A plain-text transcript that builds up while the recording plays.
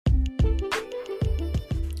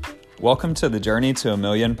Welcome to the Journey to a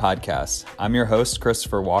Million podcast. I'm your host,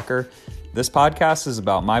 Christopher Walker. This podcast is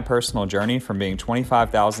about my personal journey from being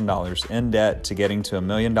 $25,000 in debt to getting to $1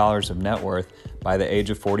 million of net worth by the age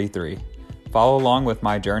of 43. Follow along with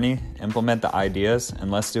my journey, implement the ideas, and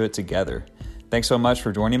let's do it together. Thanks so much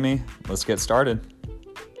for joining me. Let's get started.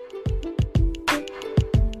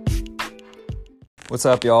 What's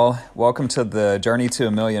up, y'all? Welcome to the Journey to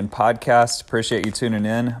a Million podcast. Appreciate you tuning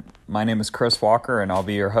in. My name is Chris Walker, and I'll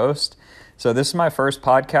be your host. So this is my first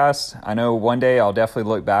podcast. I know one day I'll definitely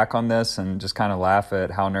look back on this and just kind of laugh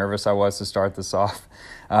at how nervous I was to start this off.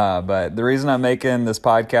 But the reason I'm making this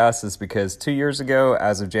podcast is because 2 years ago,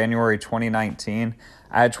 as of January 2019,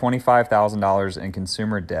 I had $25,000 in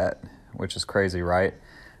consumer debt, which is crazy, right?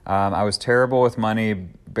 I was terrible with money,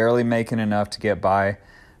 barely making enough to get by.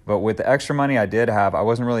 But with the extra money I did have, I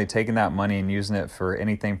wasn't really taking that money and using it for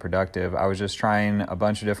anything productive. I was just trying a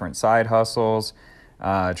bunch of different side hustles,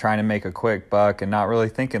 trying to make a quick buck and not really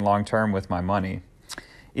thinking long-term with my money.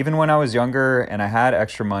 Even when I was younger and I had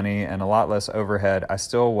extra money and a lot less overhead, I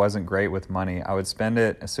still wasn't great with money. I would spend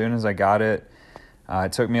it as soon as I got it.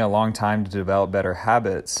 It took me a long time to develop better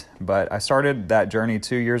habits, but I started that journey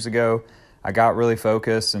 2 years ago. I got really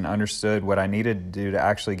focused and understood what I needed to do to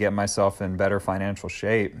actually get myself in better financial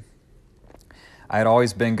shape. I had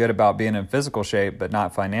always been good about being in physical shape, but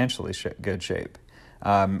not financially good shape.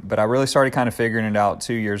 But I really started kind of figuring it out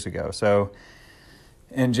 2 years ago. So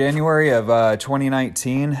in January of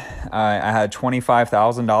 2019, I had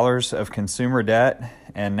 $25,000 of consumer debt.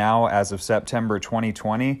 And now as of September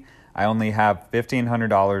 2020, I only have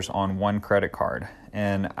 $1,500 on one credit card.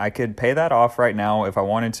 And I could pay that off right now if I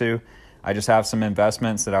wanted to. I just have some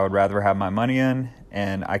investments that I would rather have my money in,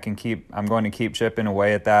 and I'm going to keep chipping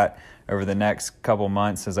away at that over the next couple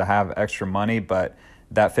months as I have extra money, but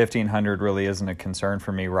that $1,500 really isn't a concern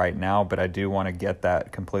for me right now, but I do want to get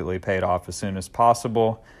that completely paid off as soon as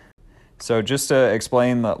possible. So just to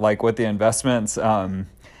explain with the investments, I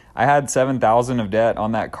had $7,000 of debt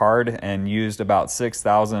on that card and used about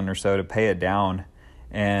 $6,000 or so to pay it down.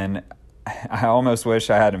 And I almost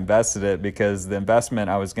wish I had invested it because the investment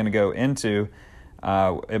I was going to go into,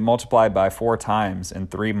 it multiplied by 4 times in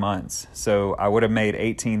 3 months. So I would have made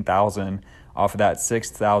 $18,000 off of that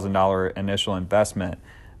 $6,000 initial investment.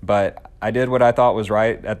 But I did what I thought was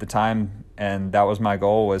right at the time, and that was my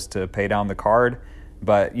goal, was to pay down the card.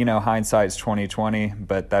 But, hindsight's 20/20,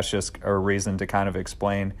 but that's just a reason to kind of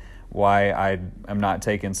explain why I am not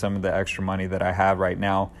taking some of the extra money that I have right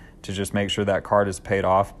now to just make sure that card is paid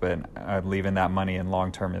off, but I'm leaving that money in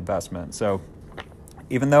long-term investment. So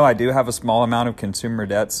even though I do have a small amount of consumer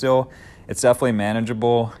debt still, it's definitely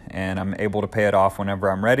manageable and I'm able to pay it off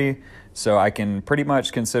whenever I'm ready. So I can pretty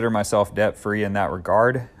much consider myself debt-free in that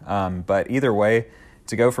regard. But either way,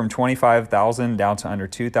 to go from $25,000 down to under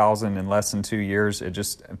 $2,000 in less than 2 years, it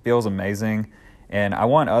feels amazing. And I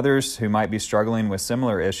want others who might be struggling with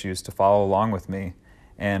similar issues to follow along with me.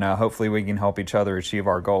 And hopefully we can help each other achieve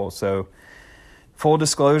our goals. So full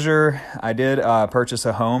disclosure, I did purchase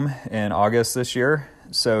a home in August this year.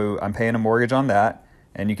 So I'm paying a mortgage on that.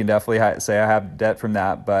 And you can definitely say I have debt from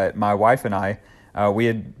that. But my wife and I, we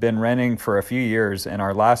had been renting for a few years. And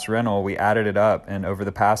our last rental, we added it up. And over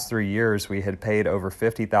the past 3 years, we had paid over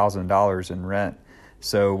 $50,000 in rent.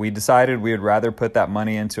 So we decided we would rather put that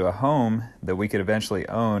money into a home that we could eventually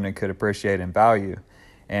own and could appreciate in value.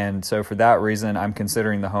 And so for that reason, I'm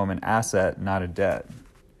considering the home an asset, not a debt.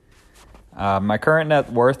 My current net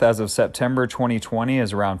worth as of September 2020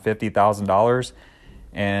 is around $50,000.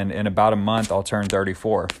 And in about a month, I'll turn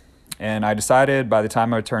 34. And I decided by the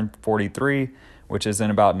time I turn 43, which is in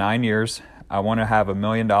about 9 years, I want to have $1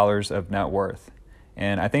 million of net worth.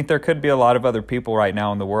 And I think there could be a lot of other people right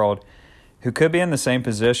now in the world who could be in the same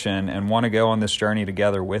position and want to go on this journey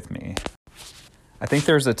together with me. I think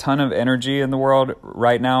there's a ton of energy in the world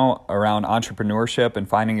right now around entrepreneurship and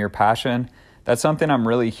finding your passion. That's something I'm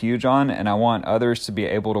really huge on, and I want others to be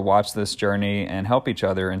able to watch this journey and help each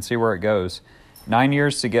other and see where it goes. 9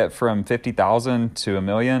 years to get from 50,000 to $1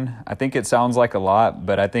 million. I think it sounds like a lot,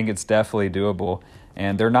 but I think it's definitely doable.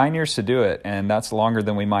 And there are 9 years to do it, and that's longer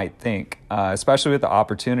than we might think, especially with the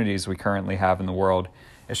opportunities we currently have in the world.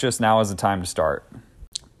 It's just now is the time to start.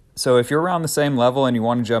 So if you're around the same level and you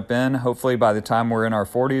want to jump in, hopefully by the time we're in our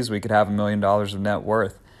 40s, we could have $1 million of net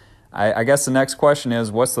worth. I guess the next question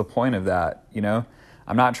is, what's the point of that?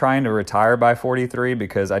 I'm not trying to retire by 43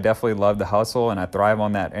 because I definitely love the hustle and I thrive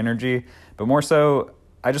on that energy. But more so,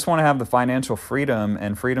 I just want to have the financial freedom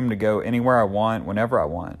and freedom to go anywhere I want, whenever I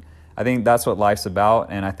want. I think that's what life's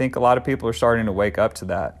about. And I think a lot of people are starting to wake up to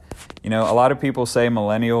that. A lot of people say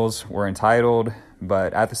millennials were entitled,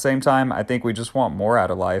 but at the same time, I think we just want more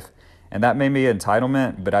out of life. And that may be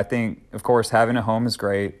entitlement, but I think, of course, having a home is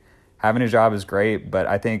great. Having a job is great, but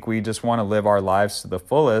I think we just want to live our lives to the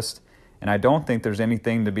fullest. And I don't think there's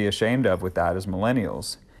anything to be ashamed of with that as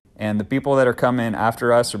millennials. And the people that are coming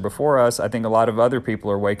after us or before us, I think a lot of other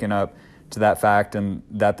people are waking up to that fact and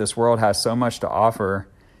that this world has so much to offer.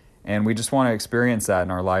 And we just want to experience that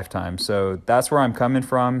in our lifetime. So that's where I'm coming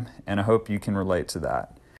from, and I hope you can relate to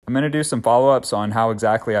that. I'm going to do some follow-ups on how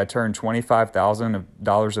exactly I turned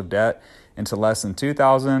 $25,000 of debt into less than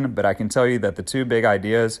 $2,000, but I can tell you that the two big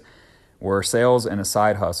ideas were sales and a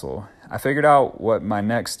side hustle. I figured out what my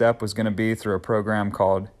next step was going to be through a program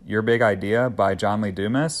called Your Big Idea by John Lee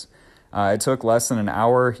Dumas. It took less than an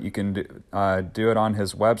hour. You can do it on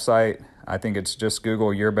his website. I think it's just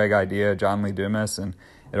Google Your Big Idea, John Lee Dumas, and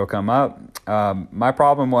it'll come up. My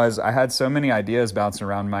problem was I had so many ideas bouncing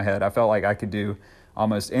around in my head. I felt like I could do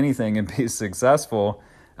almost anything and be successful,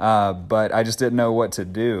 but I just didn't know what to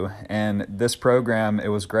do. And this program, it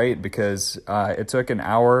was great because it took an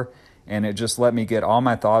hour and it just let me get all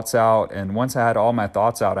my thoughts out. And once I had all my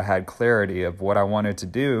thoughts out, I had clarity of what I wanted to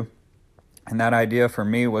do. And that idea for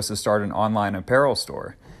me was to start an online apparel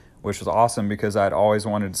store, which was awesome because I'd always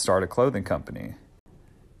wanted to start a clothing company.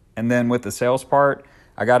 And then with the sales part,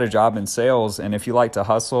 I got a job in sales. And if you like to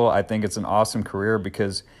hustle, I think it's an awesome career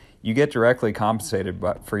because you get directly compensated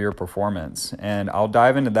for your performance. And I'll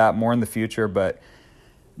dive into that more in the future, but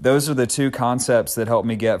those are the two concepts that helped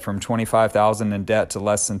me get from $25,000 in debt to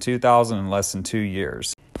less than $2,000 in less than 2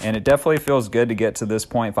 years. And it definitely feels good to get to this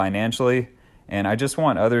point financially. And I just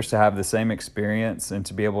want others to have the same experience and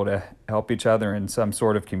to be able to help each other in some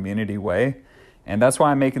sort of community way. And that's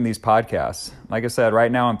why I'm making these podcasts. Like I said,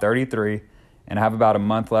 right now I'm 33 and I have about a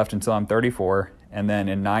month left until I'm 34. And then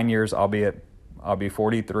in 9 years, I'll be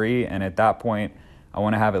 43. And at that point, I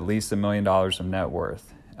want to have at least $1 million of net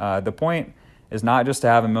worth. The point is not just to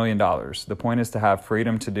have $1 million. The point is to have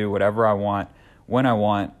freedom to do whatever I want, when I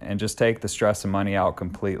want, and just take the stress and money out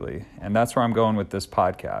completely. And that's where I'm going with this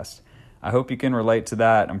podcast. I hope you can relate to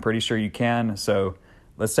that. I'm pretty sure you can. So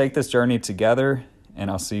let's take this journey together, and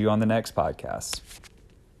I'll see you on the next podcast.